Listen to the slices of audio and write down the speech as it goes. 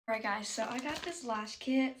Alright guys, so I got this lash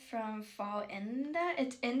kit from Fowendia.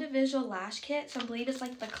 It's individual lash kit, so I believe it's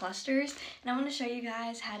like the clusters, and I want to show you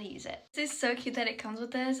guys how to use it. This is so cute that it comes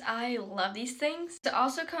with this. I love these things. It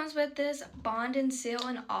also comes with this bond and seal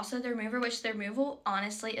and also the remover, which the removal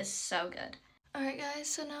honestly is so good. Alright guys,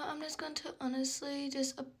 so now I'm just going to honestly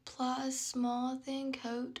just apply a small thin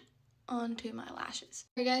coat onto my lashes.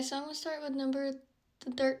 Alright guys, so I'm going to start with number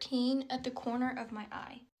 13 at the corner of my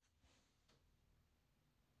eye.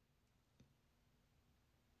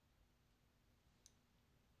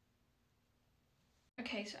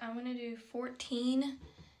 Okay, so I'm going to do 14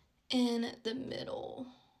 in the middle.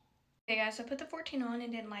 Okay guys, so I put the 14 on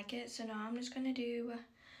and didn't like it, so now I'm just going to do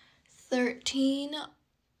 13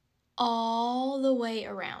 all the way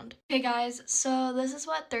around. Okay guys, so this is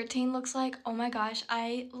what 13 looks like. Oh my gosh,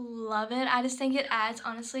 I love it. I just think it adds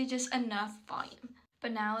honestly just enough volume.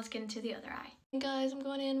 But now let's get into the other eye. Okay guys, I'm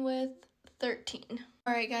going in with 13.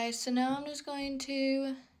 Alright guys, so now I'm just going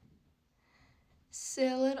to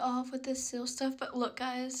seal it off with this seal stuff. But look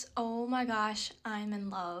guys, oh my gosh, I'm in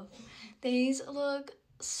love. These look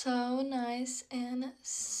so nice and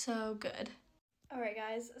so good. Alright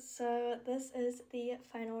guys, so this is the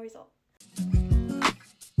final result.